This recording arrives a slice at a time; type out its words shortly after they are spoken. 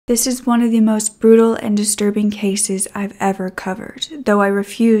This is one of the most brutal and disturbing cases I've ever covered, though I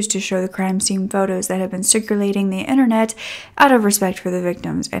refuse to show the crime scene photos that have been circulating the internet out of respect for the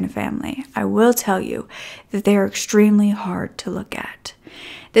victims and family. I will tell you that they are extremely hard to look at.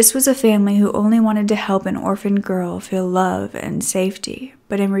 This was a family who only wanted to help an orphan girl feel love and safety,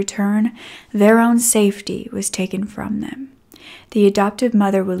 but in return, their own safety was taken from them. The adoptive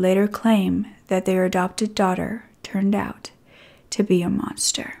mother would later claim that their adopted daughter turned out to be a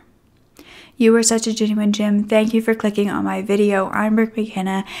monster. You are such a genuine gem. Thank you for clicking on my video. I'm Brooke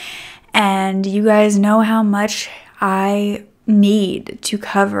Makenna, and you guys know how much I need to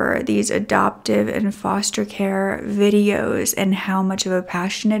cover these adoptive and foster care videos and how much of a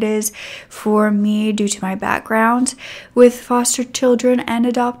passion it is for me due to my background with foster children and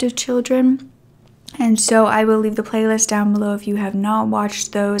adoptive children. And so I will leave the playlist down below if you have not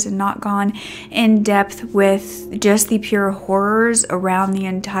watched those and not gone in depth with just the pure horrors around the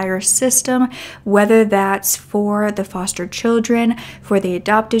entire system, whether that's for the foster children, for the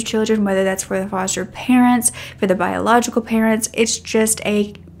adoptive children, whether that's for the foster parents, for the biological parents. It's just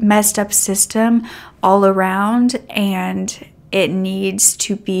a messed up system all around, and it needs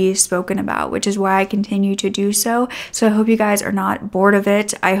to be spoken about, which is why I continue to do so. So I hope you guys are not bored of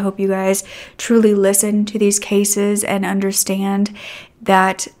it. I hope you guys truly listen to these cases and understand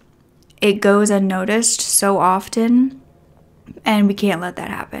that it goes unnoticed so often, and we can't let that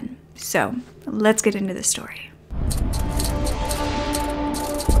happen. So let's get into the story.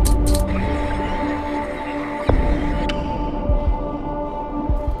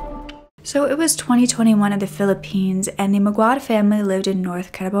 So it was 2021 in the Philippines, and the Maguad family lived in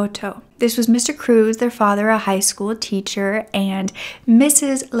North Cotabato. This was Mr. Cruz, their father, a high school teacher, and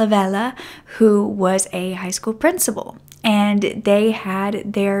Mrs. Lavella, who was a high school principal. And they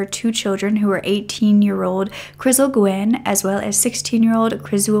had their two children, who were 18-year-old Crizel Gwen, as well as 16-year-old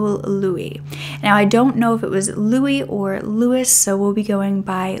Crizel Louis. Now, I don't know if it was Louis or Louis, so we'll be going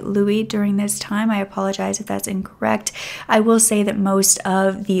by Louis during this time. I apologize if that's incorrect. I will say that most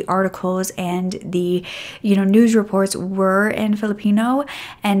of the articles and the, news reports were in Filipino,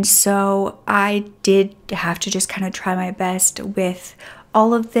 and so I did have to just kind of try my best with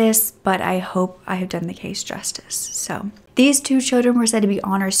all of this, but I hope I have done the case justice. So these two children were said to be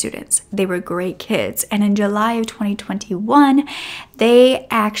honor students. They were great kids, and in July of 2021, they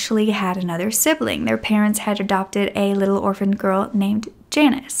actually had another sibling. Their parents had adopted a little orphan girl named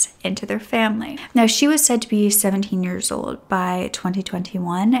Janice into their family. Now, she was said to be 17 years old by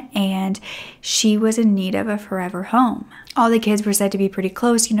 2021, and she was in need of a forever home. All the kids were said to be pretty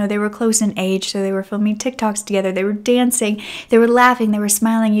close. They were close in age, so they were filming TikToks together. They were dancing, they were laughing, they were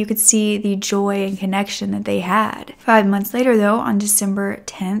smiling. You could see the joy and connection that they had. 5 months later, though, on December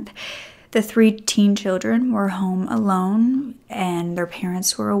 10th, the three teen children were home alone, and their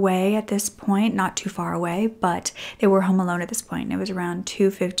parents were away at this point, not too far away, but they were home alone at this point. It was around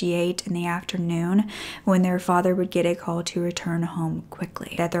 2:58 in the afternoon when their father would get a call to return home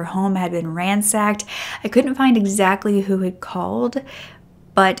quickly, that their home had been ransacked. I couldn't find exactly who had called,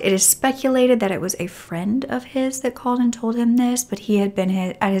 but it is speculated that it was a friend of his that called and told him this, but he had been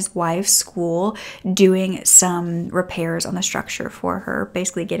at his wife's school doing some repairs on the structure for her,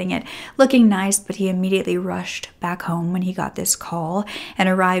 basically getting it looking nice, but he immediately rushed back home when he got this call and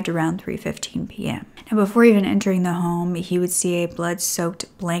arrived around 3:15 p.m. Now, before even entering the home, he would see a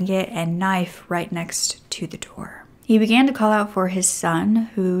blood-soaked blanket and knife right next to the door. He began to call out for his son,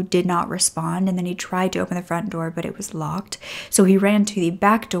 who did not respond, and then he tried to open the front door, but it was locked. So he ran to the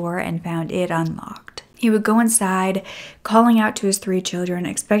back door and found it unlocked. He would go inside, calling out to his three children,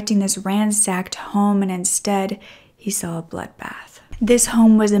 expecting this ransacked home, and instead, he saw a bloodbath. This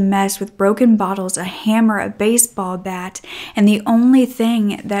home was a mess with broken bottles, a hammer, a baseball bat, and the only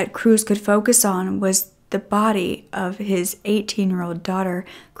thing that Cruz could focus on was the body of his 18-year-old daughter,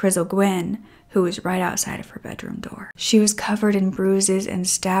 Crizel Gwen, who was right outside of her bedroom door. She was covered in bruises and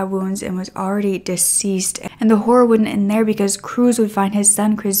stab wounds and was already deceased. And the horror wouldn't end there, because Cruz would find his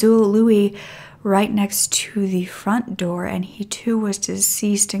son, Crizel Louis, right next to the front door, and he too was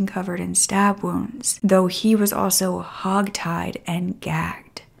deceased and covered in stab wounds, though he was also hogtied and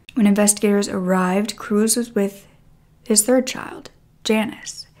gagged. When investigators arrived, Cruz was with his third child,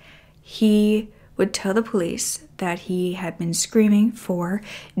 Janice. He would tell the police that he had been screaming for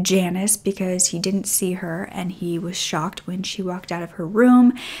Janice because he didn't see her, and he was shocked when she walked out of her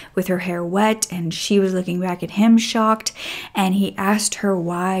room with her hair wet, and she was looking back at him shocked, and he asked her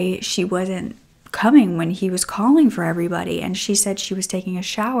why she wasn't coming when he was calling for everybody, and she said she was taking a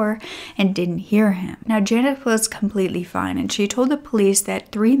shower and didn't hear him. Now, Janet was completely fine, and she told the police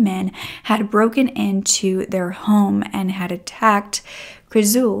that 3 men had broken into their home and had attacked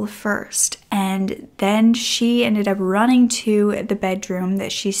Crizul first, and then she ended up running to the bedroom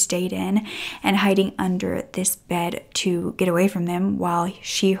that she stayed in and hiding under this bed to get away from them while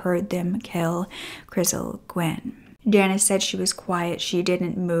she heard them kill Crizul Gwyn. Janice said she was quiet, she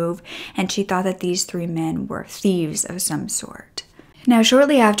didn't move, and she thought that these 3 men were thieves of some sort. Now,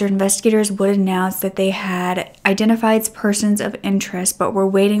 shortly after, investigators would announce that they had identified persons of interest but were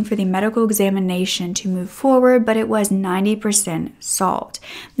waiting for the medical examination to move forward, but it was 90% solved.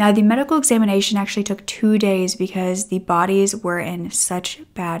 Now, the medical examination actually took 2 days because the bodies were in such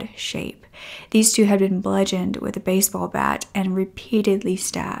bad shape. These 2 had been bludgeoned with a baseball bat and repeatedly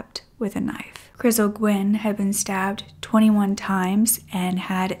stabbed with a knife. Crizul Gwyn had been stabbed 21 times and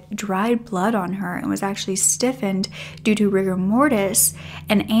had dried blood on her and was actually stiffened due to rigor mortis,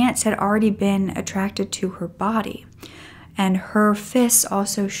 and ants had already been attracted to her body. And her fists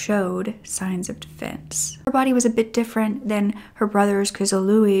also showed signs of defense. Her body was a bit different than her brother's Crizul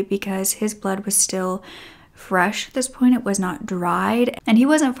Louis because his blood was still fresh at this point. It was not dried, and he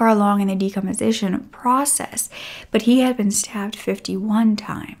wasn't far along in the decomposition process, but he had been stabbed 51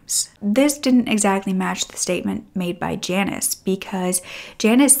 times. This didn't exactly match the statement made by Janice, because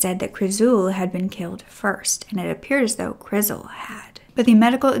Janice said that Crizul had been killed first, and it appeared as though Crizul had. But the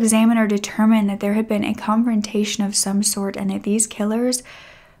medical examiner determined that there had been a confrontation of some sort and that these killers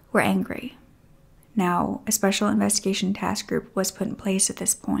were angry. Now, a special investigation task group was put in place at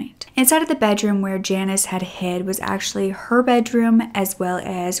this point. Inside of the bedroom where Janice had hid was actually her bedroom as well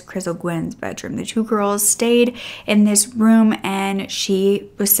as Crizul Gwyn's bedroom. The 2 girls stayed in this room, and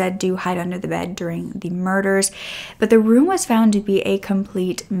she was said to hide under the bed during the murders. But the room was found to be a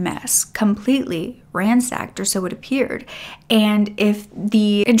complete mess, completely ransacked, or so it appeared. And if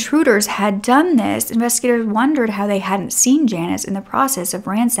the intruders had done this, investigators wondered how they hadn't seen Janice in the process of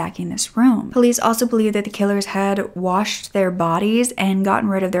ransacking this room. Police also believed that the killers had washed their bodies and gotten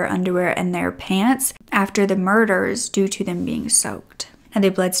rid of their underwear and their pants after the murders due to them being soaked. And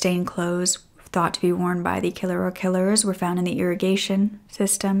the blood-stained clothes thought to be worn by the killer or killers were found in the irrigation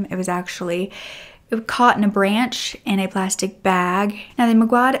system. It was actually caught in a branch in a plastic bag. Now, the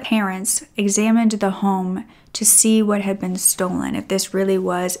McGuad parents examined the home to see what had been stolen, if this really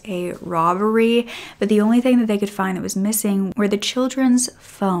was a robbery, but the only thing that they could find that was missing were the children's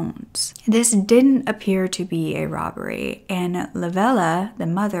phones. This didn't appear to be a robbery, and Lavella, the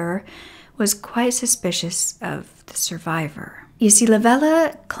mother, was quite suspicious of the survivor. You see,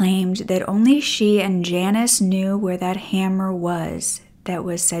 Lavella claimed that only she and Janice knew where that hammer was that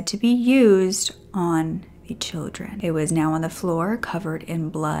was said to be used on the children. It was now on the floor, covered in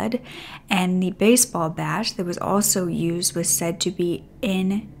blood, and the baseball bat that was also used was said to be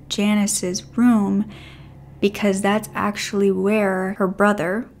in Janice's room, because that's actually where her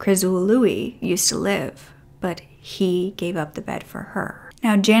brother, Crizul Louis, used to live, but he gave up the bed for her.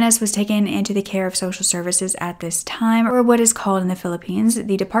 Now, Janice was taken into the care of social services at this time, or what is called in the Philippines,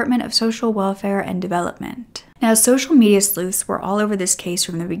 the Department of Social Welfare and Development. Now, social media sleuths were all over this case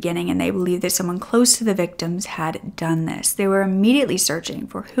from the beginning, and they believed that someone close to the victims had done this. They were immediately searching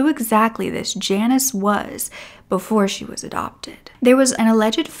for who exactly this Janice was before she was adopted. There was an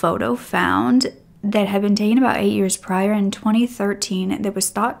alleged photo found that had been taken about 8 years prior in 2013 that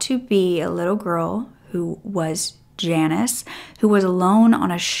was thought to be a little girl who was Janice, who was alone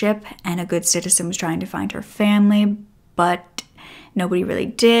on a ship, and a good citizen was trying to find her family, but nobody really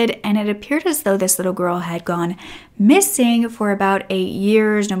did, and it appeared as though this little girl had gone missing for about 8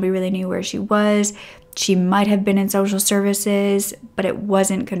 years. Nobody really knew where she was. She might have been in social services, but it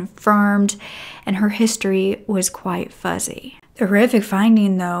wasn't confirmed, and her history was quite fuzzy. The horrific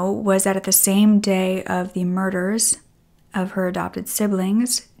finding, though, was that at the same day of the murders of her adopted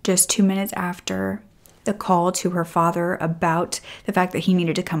siblings, just 2 minutes after the call to her father about the fact that he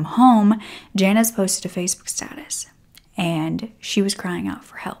needed to come home, Janice posted a Facebook status, and she was crying out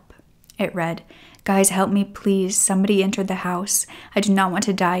for help. It read, "Guys, help me, please. Somebody entered the house. I do not want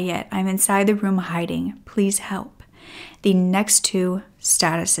to die yet. I'm inside the room hiding. Please help." The next 2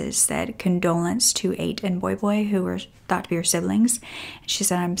 statuses said condolence to 8 and Boy, who were thought to be her siblings. And she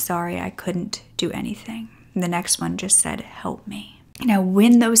said, "I'm sorry, I couldn't do anything." And the next one just said, "Help me." Now,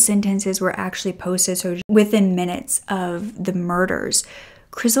 when those sentences were actually posted, so within minutes of the murders,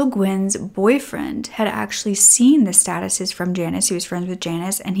 Crizul Gwyn's boyfriend had actually seen the statuses from Janice. He was friends with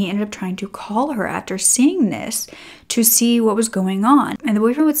Janice, and he ended up trying to call her after seeing this to see what was going on. And the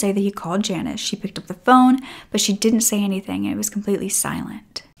boyfriend would say that he called Janice. She picked up the phone, but she didn't say anything. It was completely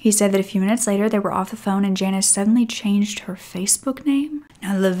silent. He said that a few minutes later, they were off the phone and Janice suddenly changed her Facebook name.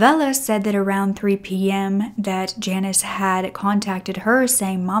 Now, Lavella said that around 3 p.m. that Janice had contacted her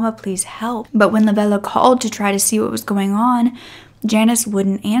saying, "Mama, please help." But when Lavella called to try to see what was going on, Janice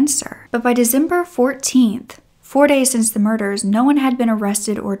wouldn't answer. But by December 14th, 4 days since the murders, no one had been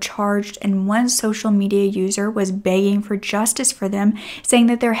arrested or charged, and one social media user was begging for justice for them, saying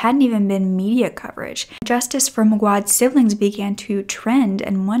that there hadn't even been media coverage. Justice for Mcguad's siblings began to trend,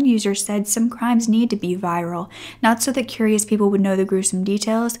 and one user said some crimes need to be viral, not so that curious people would know the gruesome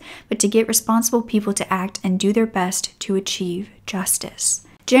details, but to get responsible people to act and do their best to achieve justice.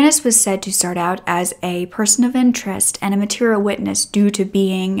 Janice was said to start out as a person of interest and a material witness due to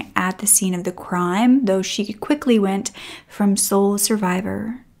being at the scene of the crime, though she quickly went from sole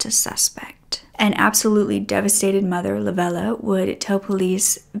survivor to suspect. An absolutely devastated mother, Lavella, would tell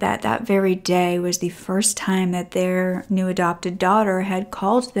police that that very day was the first time that their new adopted daughter had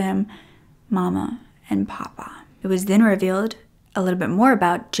called them Mama and Papa. It was then revealed a little bit more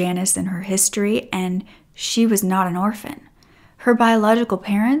about Janice and her history, and she was not an orphan. Her biological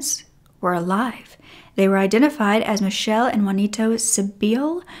parents were alive. They were identified as Michelle and Juanito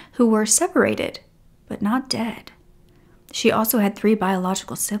Sibyl, who were separated, but not dead. She also had 3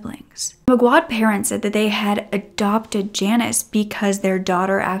 biological siblings. Mcguad parents said that they had adopted Janice because their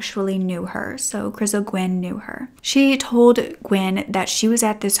daughter actually knew her, so Crizzle Gwyn knew her. She told Gwyn that she was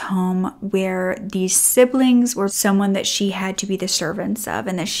at this home where these siblings were someone that she had to be the servants of,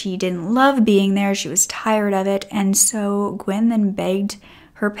 and that she didn't love being there, she was tired of it, and so Gwyn then begged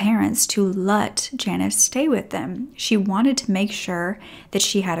her parents to let Janice stay with them. She wanted to make sure that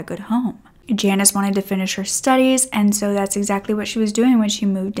she had a good home. Janice wanted to finish her studies, and so that's exactly what she was doing when she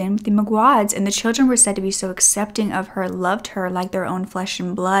moved in with the Mcguads, and the children were said to be so accepting of her, loved her like their own flesh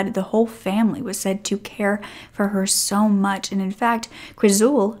and blood. The whole family was said to care for her so much, and in fact,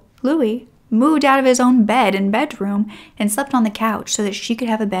 Crizzle, Louis, moved out of his own bed and bedroom and slept on the couch so that she could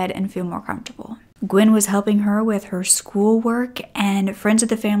have a bed and feel more comfortable. Gwyn was helping her with her schoolwork, and friends of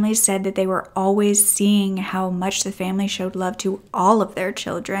the family said that they were always seeing how much the family showed love to all of their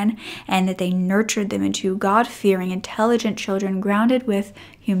children, and that they nurtured them into God-fearing, intelligent children grounded with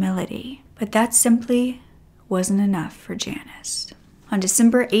humility. But that simply wasn't enough for Janice. On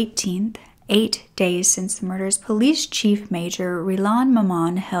December 18th, 8 days since the murders, Police Chief Major Rilan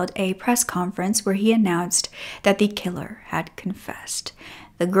Maman held a press conference where he announced that the killer had confessed.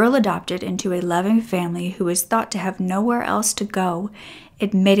 The girl adopted into a loving family who was thought to have nowhere else to go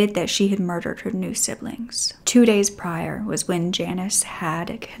admitted that she had murdered her new siblings. 2 days prior was when Janice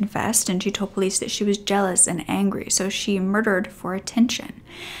had confessed, and she told police that she was jealous and angry, so she murdered for attention.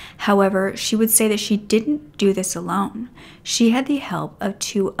 However, she would say that she didn't do this alone. She had the help of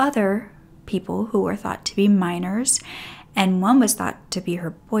 2 other people who were thought to be minors, and one was thought to be her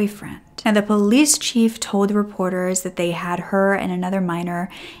boyfriend. Now, the police chief told the reporters that they had her and another minor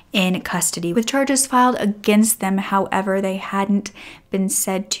in custody with charges filed against them. However, they hadn't been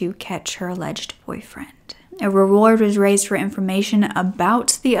said to catch her alleged boyfriend. A reward was raised for information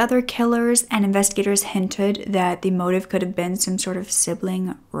about the other killers, and investigators hinted that the motive could have been some sort of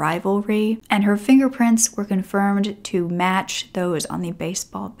sibling rivalry, and her fingerprints were confirmed to match those on the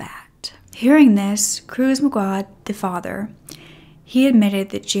baseball bat. Hearing this, Cruz Mcguad, the father, he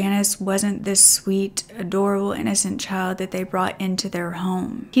admitted that Janice wasn't this sweet, adorable, innocent child that they brought into their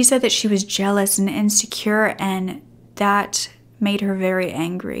home. He said that she was jealous and insecure, and that made her very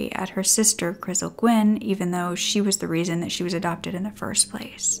angry at her sister, Crizzle Gwyn, even though she was the reason that she was adopted in the first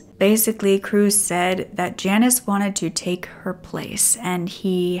place. Basically, Cruz said that Janice wanted to take her place, and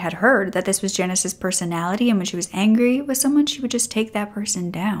he had heard that this was Janice's personality, and when she was angry with someone, she would just take that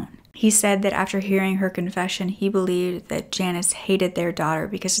person down. He said that after hearing her confession, he believed that Janice hated their daughter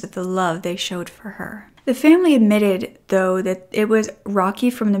because of the love they showed for her. The family admitted, though, that it was rocky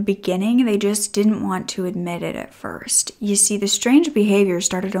from the beginning. They just didn't want to admit it at first. You see, the strange behavior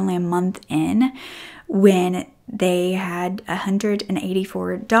started only a month in when they had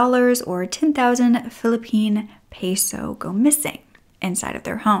 $184 or 10,000 Philippine peso go missing inside of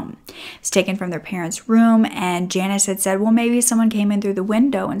their home. It was taken from their parents' room, and Janice had said, well, maybe someone came in through the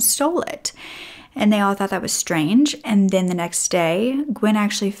window and stole it. And they all thought that was strange. And then the next day, Gwyn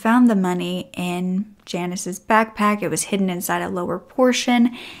actually found the money in Janice's backpack. It was hidden inside a lower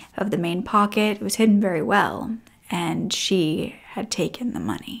portion of the main pocket. It was hidden very well, and she had taken the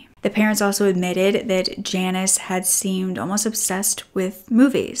money. The parents also admitted that Janice had seemed almost obsessed with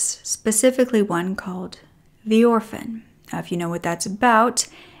movies, specifically one called The Orphan. Now, if you know what that's about,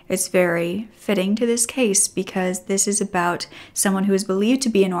 it's very fitting to this case because this is about someone who is believed to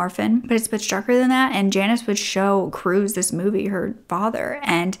be an orphan, but it's a bit darker than that. And Janice would show Cruz this movie, her father,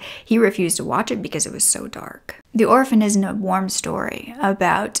 and he refused to watch it because it was so dark. The Orphan isn't a warm story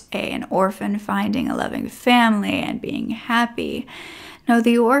about an orphan finding a loving family and being happy. No,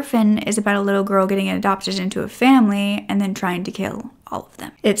 The Orphan is about a little girl getting adopted into a family and then trying to kill all of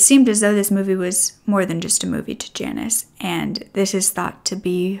them. It seemed as though this movie was more than just a movie to Janice, and this is thought to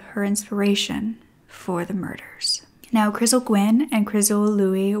be her inspiration for the murders. Now, Crystal Gwynn and Crystal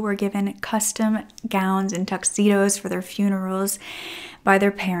Louis were given custom gowns and tuxedos for their funerals by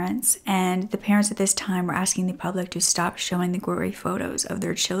their parents, and the parents at this time were asking the public to stop showing the gory photos of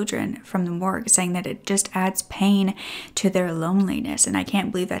their children from the morgue, saying that it just adds pain to their loneliness. And I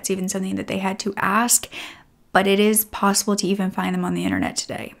can't believe that's even something that they had to ask, but it is possible to even find them on the internet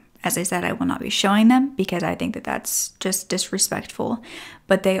today. As I said, I will not be showing them because I think that that's just disrespectful,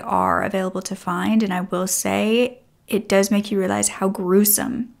 but they are available to find, and I will say it does make you realize how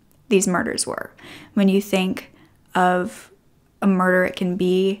gruesome these murders were. When you think of a murder, it can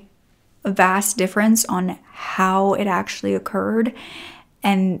be a vast difference on how it actually occurred,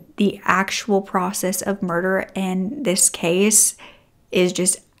 and the actual process of murder in this case is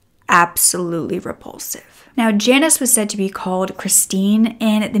just absolutely repulsive. Now, Janice was said to be called Christine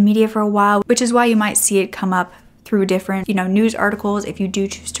in the media for a while, which is why you might see it come up through different, news articles if you do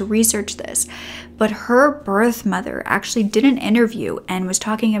choose to research this. But her birth mother actually did an interview and was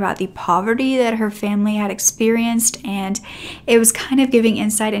talking about the poverty that her family had experienced, and it was kind of giving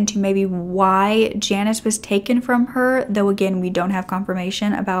insight into maybe why Janice was taken from her, though again, we don't have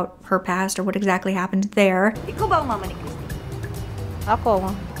confirmation about her past or what exactly happened there. Ikaw ba ang mama ni Christine?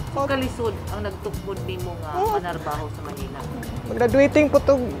 Ako. So, kalisod ang nagtukod nimo nga manarbaho sa Manila. Graduating po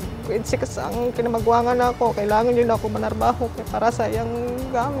to grade 6 ang kinamagwangan ako. Kailangan yun ako manarbaho para sa iyang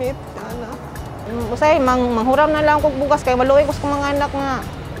gamit. Usay, manghuram na lang kong bugas kay maluwi ko sa mga anak nga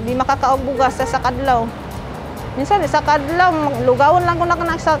di makakaog bugas sa kadlaw. Minsan sa kadlaw, lugawon lang ko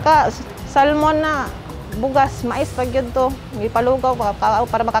na sa salmon na bugas, mais pag yun to. Ipalugaw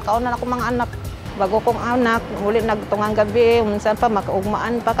para makakaon na ako mga anak. Bago kong anak, uli nagtungang gabi, minsan pa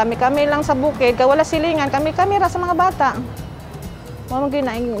makaugmaan pa kami lang sa bukid, kaya wala silingan, kami ra sa mga bata.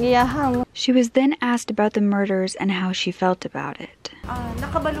 She was then asked about the murders and how she felt about it.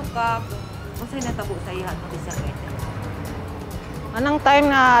 Nakabalo ka kung sa'yo natabo sa iya at disakit? Anong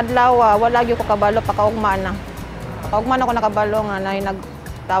time na adlaw, wala gyud ko kabalo, pakaugmaan na. Pakaugmaan ako nakabalo nga na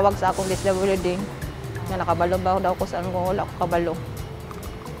nagtawag sa akong DSWD. Na nakabalo ba daw ko saan ko, wala ko kabalo.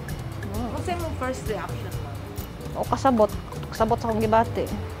 Sa'yo mong first reaction mo? O kasabot sa akong gibati.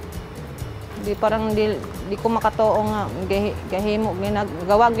 Di parang di ko makatuo nga gahimo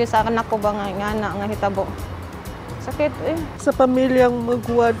ginagawa gyud sa anak ko ba nga hitabo. Sakit sa pamilyang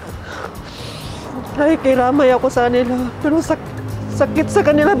magwad. Ay, kiramay ako sa nila. Pero sakit sa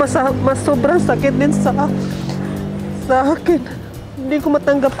kanila ba mas sobrang sakit din sa akin. Hindi ko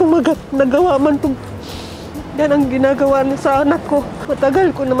matanggap kung nagawa man itong yan ang ginagawa sa anak ko.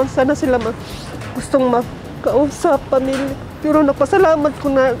 Matagal ko naman sana sila gustong makausap, pamilya. Pero napasalamat ko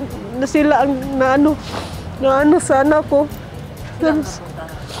na sila ang naano sa anak ko.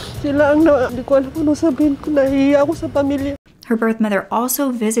 Sila ang hindi ko alam ano sabihin ko, nahihiya ako sa pamilya. Her birth mother also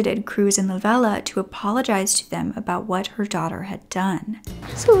visited Cruz and Lavella to apologize to them about what her daughter had done.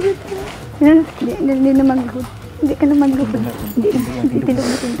 Sorry po. Hindi na magluhod. Hindi ka na magluhod. Hindi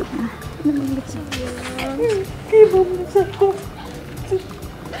tindog na.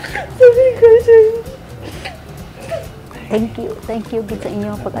 Thank you sa inyo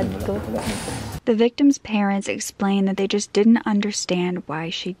pag-adto. The victim's parents explained that they just didn't understand why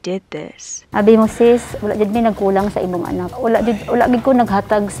she did this. Abi mo sis, wala jud mi nagkulang sa imong anak. Wala gid ko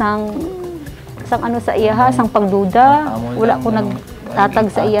naghatag sang ano sa iya sang pagduda. Wala ko nagtatag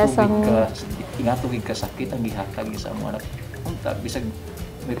sa iya sang ingatugig ka sakit ang gihatag sa among anak. Unta bisag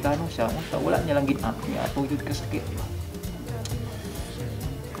Amerikano siya, wala niya lang ginatugid ka sakit.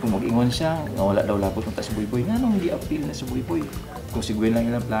 Kung mag-ingon siya, nga wala daw labot ng si Boy-Boy, nga nung gi-appeal na si Boy-Boy. Kung si Gwen lang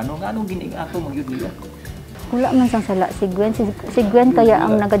ilang plano, nga nung gining-ato mag-yun nila. Wala man sang sala si Gwen. Si Gwen kaya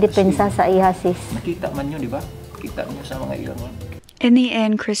ang nagadepensa sa iya sis. Nakita man yun, di ba? Kita niyo sa mga ilang. In the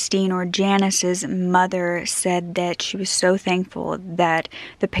end, Christine, or Janice's mother, said that she was so thankful that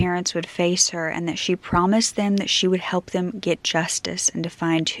the parents would face her and that she promised them that she would help them get justice and to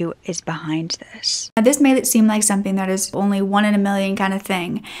find who is behind this. Now, this made it seem like something that is only 1 in a million kind of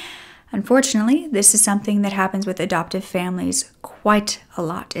thing. Unfortunately, this is something that happens with adoptive families quite a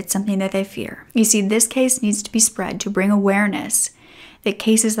lot. It's something that they fear. You see, this case needs to be spread to bring awareness that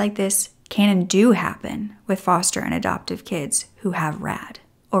cases like this can and do happen with foster and adoptive kids who have RAD,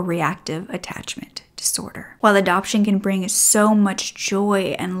 or reactive attachment disorder. While adoption can bring so much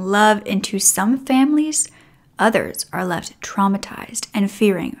joy and love into some families, others are left traumatized and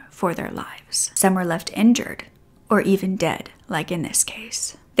fearing for their lives. Some are left injured or even dead, like in this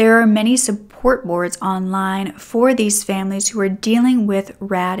case. There are many support boards online for these families who are dealing with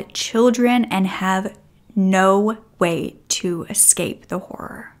RAD children and have no way to escape the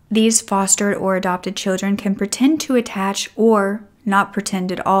horror. These fostered or adopted children can pretend to attach or not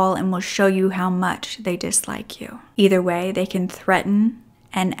pretend at all and will show you how much they dislike you. Either way, they can threaten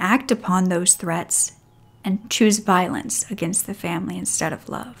and act upon those threats and choose violence against the family instead of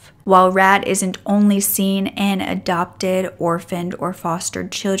love. While RAD isn't only seen in adopted, orphaned, or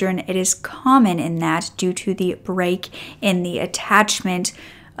fostered children, it is common in that due to the break in the attachment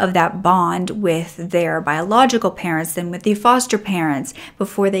of that bond with their biological parents than with the foster parents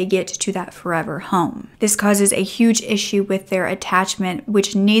before they get to that forever home. This causes a huge issue with their attachment,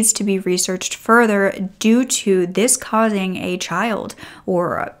 which needs to be researched further due to this causing a child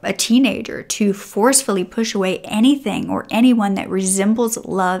or a teenager to forcefully push away anything or anyone that resembles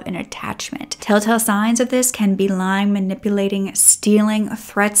love and attachment. Telltale signs of this can be lying, manipulating, stealing,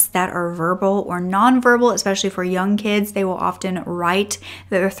 threats that are verbal or nonverbal, especially for young kids. They will often write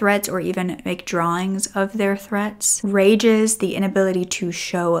their threats or even make drawings of their threats. Rages, the inability to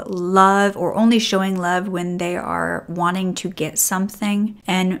show love or only showing love when they are wanting to get something,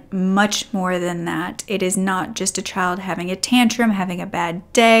 and much more than that. It is not just a child having a tantrum, having a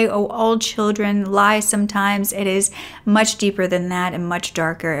bad day. Oh, all children lie sometimes. It is much deeper than that and much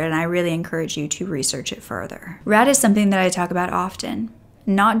darker, and I really encourage you to research it further. RAD is something that I talk about often.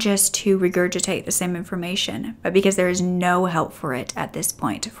 Not just to regurgitate the same information, but because there is no help for it at this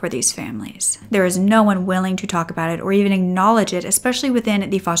point for these families. There is no one willing to talk about it or even acknowledge it, especially within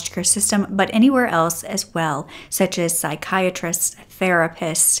the foster care system, but anywhere else as well, such as psychiatrists,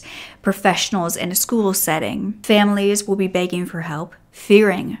 therapists, professionals in a school setting. Families will be begging for help,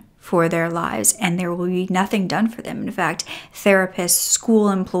 fearing for their lives, and there will be nothing done for them. In fact, therapists, school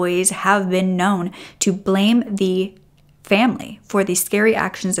employees have been known to blame the family for the scary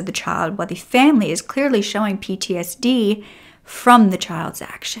actions of the child, while the family is clearly showing PTSD from the child's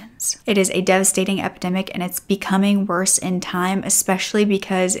actions. It is a devastating epidemic, and it's becoming worse in time, especially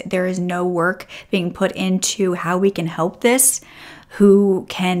because there is no work being put into how we can help this, who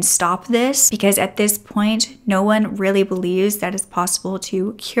can stop this, because at this point, no one really believes that it's possible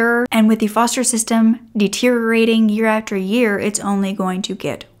to cure. And with the foster system deteriorating year after year, it's only going to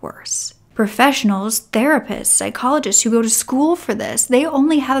get worse. Professionals, therapists, psychologists who go to school for this, they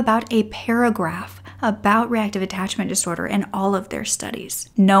only have about a paragraph about reactive attachment disorder in all of their studies.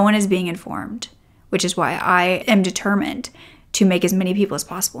 No one is being informed, which is why I am determined to make as many people as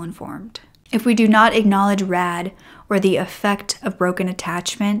possible informed. If we do not acknowledge RAD or the effect of broken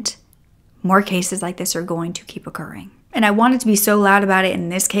attachment, more cases like this are going to keep occurring. And I wanted to be so loud about it in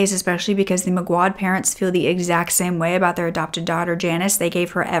this case, especially because the McGuad parents feel the exact same way about their adopted daughter, Janice. They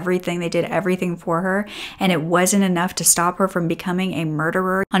gave her everything. They did everything for her, and it wasn't enough to stop her from becoming a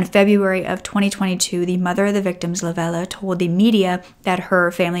murderer. On February of 2022, the mother of the victims, Lavella, told the media that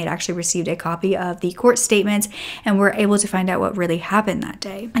her family had actually received a copy of the court statements and were able to find out what really happened that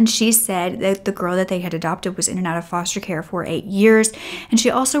day. And she said that the girl that they had adopted was in and out of foster care for 8 years, and she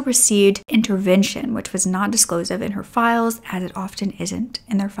also received intervention, which was not disclosed of in her files, as it often isn't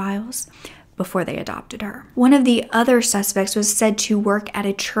in their files, before they adopted her. One of the other suspects was said to work at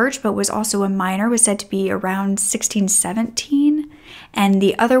a church, but was also a minor, was said to be around 16, 17. And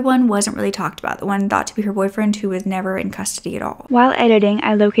the other one wasn't really talked about, the one thought to be her boyfriend, who was never in custody at all. While editing,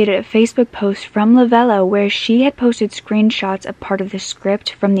 I located a Facebook post from Lavella where she had posted screenshots of part of the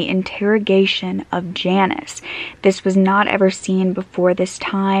script from the interrogation of Janice. This was not ever seen before this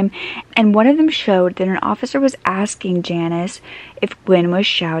time, and one of them showed that an officer was asking Janice if Gwen was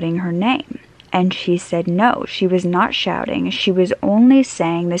shouting her name. And she said no, she was not shouting. She was only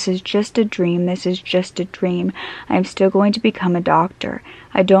saying, "This is just a dream, this is just a dream. I'm still going to become a doctor.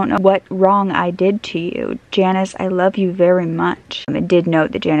 I don't know what wrong I did to you. Janice, I love you very much." It did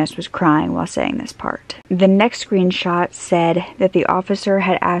note that Janice was crying while saying this part. The next screenshot said that the officer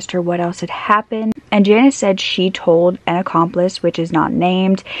had asked her what else had happened, and Janice said she told an accomplice, which is not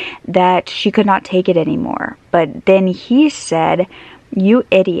named, that she could not take it anymore. But then he said, "You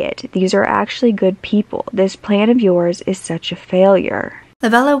idiot, these are actually good people. This plan of yours is such a failure."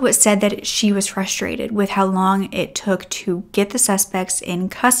 Lavella said that she was frustrated with how long it took to get the suspects in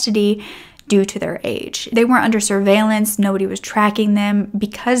custody due to their age. They weren't under surveillance, nobody was tracking them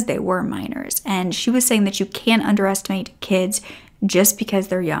because they were minors. And she was saying that you can't underestimate kids just because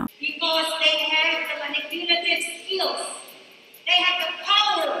they're young. Because they have the manipulative skills. They have the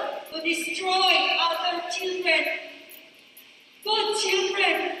power to destroy other children. Good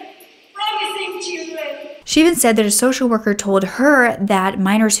children, promising children. She even said that a social worker told her that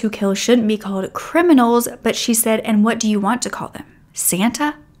minors who kill shouldn't be called criminals, but she said, "And what do you want to call them?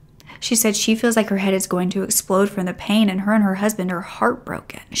 Santa? She said she feels like her head is going to explode from the pain, and her husband are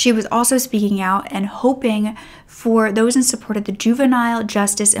heartbroken. She was also speaking out and hoping for those in support of the Juvenile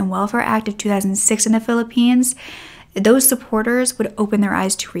Justice and Welfare Act of 2006 in the Philippines. Those supporters would open their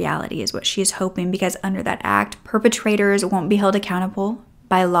eyes to reality, is what she is hoping, because under that act, perpetrators won't be held accountable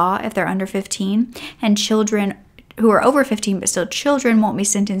by law if they're under 15, and children who are over 15 but still children won't be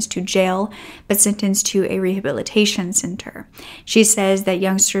sentenced to jail but sentenced to a rehabilitation center. She says that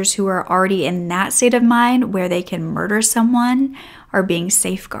youngsters who are already in that state of mind where they can murder someone are being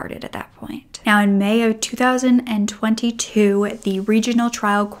safeguarded at that point. Now, in May of 2022, the regional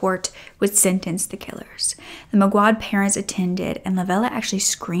trial court would sentence the killers. The Maguad parents attended, and Lavella actually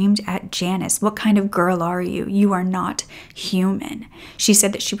screamed at Janice, "What kind of girl are you? You are not human." She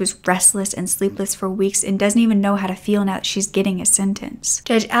said that she was restless and sleepless for weeks and doesn't even know how to feel now that she's getting a sentence.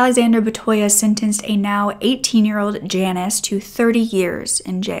 Judge Alexander Batoya sentenced a now 18-year-old Janice to 30 years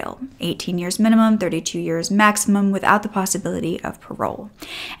in jail. 18 years minimum, 32 years maximum, without the possibility of parole.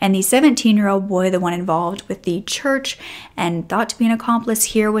 And the 17-year-old boy, the one involved with the church and thought to be an accomplice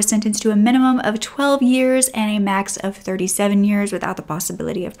here, was sentenced to a minimum of 12 years and a max of 37 years without the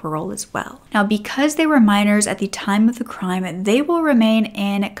possibility of parole as well. Now, because they were minors at the time of the crime, they will remain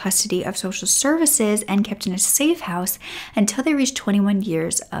in custody of social services and kept in a safe house until they reach 21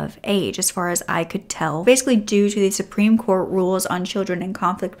 years of age, as far as I could tell. Basically, due to the Supreme Court rules on children in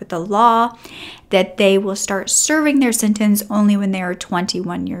conflict with the law, that they will start serving their sentence only when they are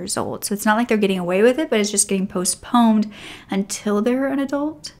 21 years old. So it's not like they're getting away with it, but it's just getting postponed until they're an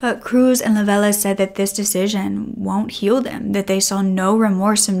adult. But Cruz and Lavella said that this decision won't heal them, that they saw no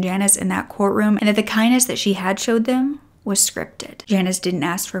remorse from Janice in that courtroom, and that the kindness that she had showed them was scripted. Janice didn't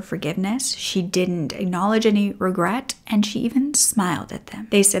ask for forgiveness, she didn't acknowledge any regret, and she even smiled at them.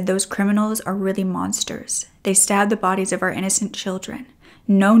 They said those criminals are really monsters. They stabbed the bodies of our innocent children.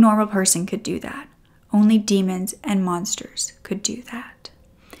 No normal person could do that. Only demons and monsters could do that.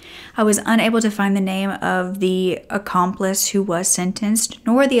 I was unable to find the name of the accomplice who was sentenced,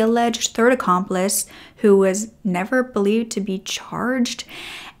 nor the alleged third accomplice who was never believed to be charged.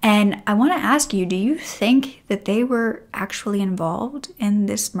 And I want to ask you, do you think that they were actually involved in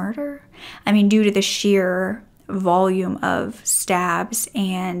this murder? I mean, due to the sheer volume of stabs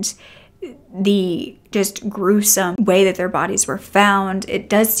and the just gruesome way that their bodies were found, it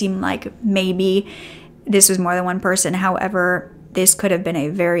does seem like maybe this was more than one person. However, this could have been a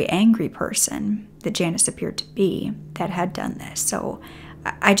very angry person that Janice appeared to be that had done this. So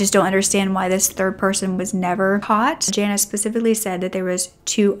I just don't understand why this third person was never caught. Janice specifically said that there was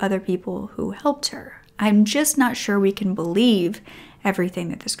 2 other people who helped her. I'm just not sure we can believe everything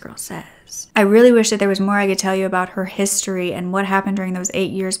that this girl says. I really wish that there was more I could tell you about her history and what happened during those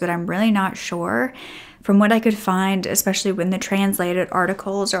 8 years, but I'm really not sure. From what I could find, especially when the translated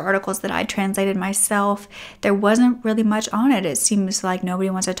articles or articles that I translated myself, there wasn't really much on it. It seems like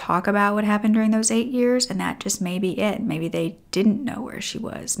nobody wants to talk about what happened during those 8 years, and that just may be it. Maybe they didn't know where she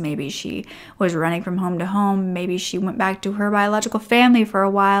was. Maybe she was running from home to home. Maybe she went back to her biological family for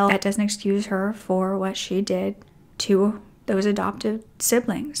a while. That doesn't excuse her for what she did to those adoptive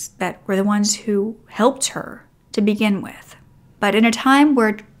siblings that were the ones who helped her to begin with. But in a time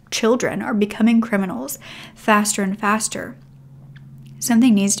where children are becoming criminals faster and faster,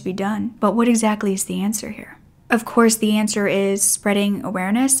 something needs to be done. But what exactly is the answer here? Of course, the answer is spreading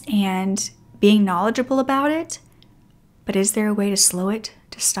awareness and being knowledgeable about it. But is there a way to slow it,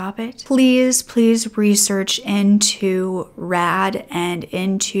 to stop it? Please, please research into RAD and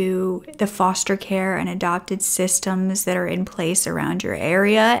into the foster care and adopted systems that are in place around your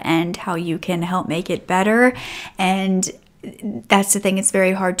area and how you can help make it better. And that's the thing, it's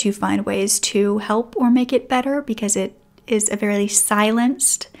very hard to find ways to help or make it better because it is a very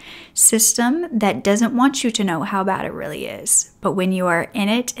silenced system that doesn't want you to know how bad it really is. But when you are in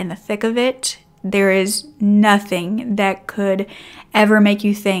it, in the thick of it, there is nothing that could ever make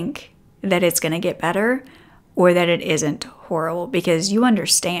you think that it's going to get better or that it isn't horrible because you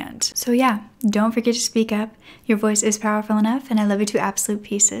understand. So yeah, don't forget to speak up. Your voice is powerful enough, and I love you to absolute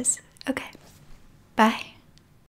pieces. Okay, bye.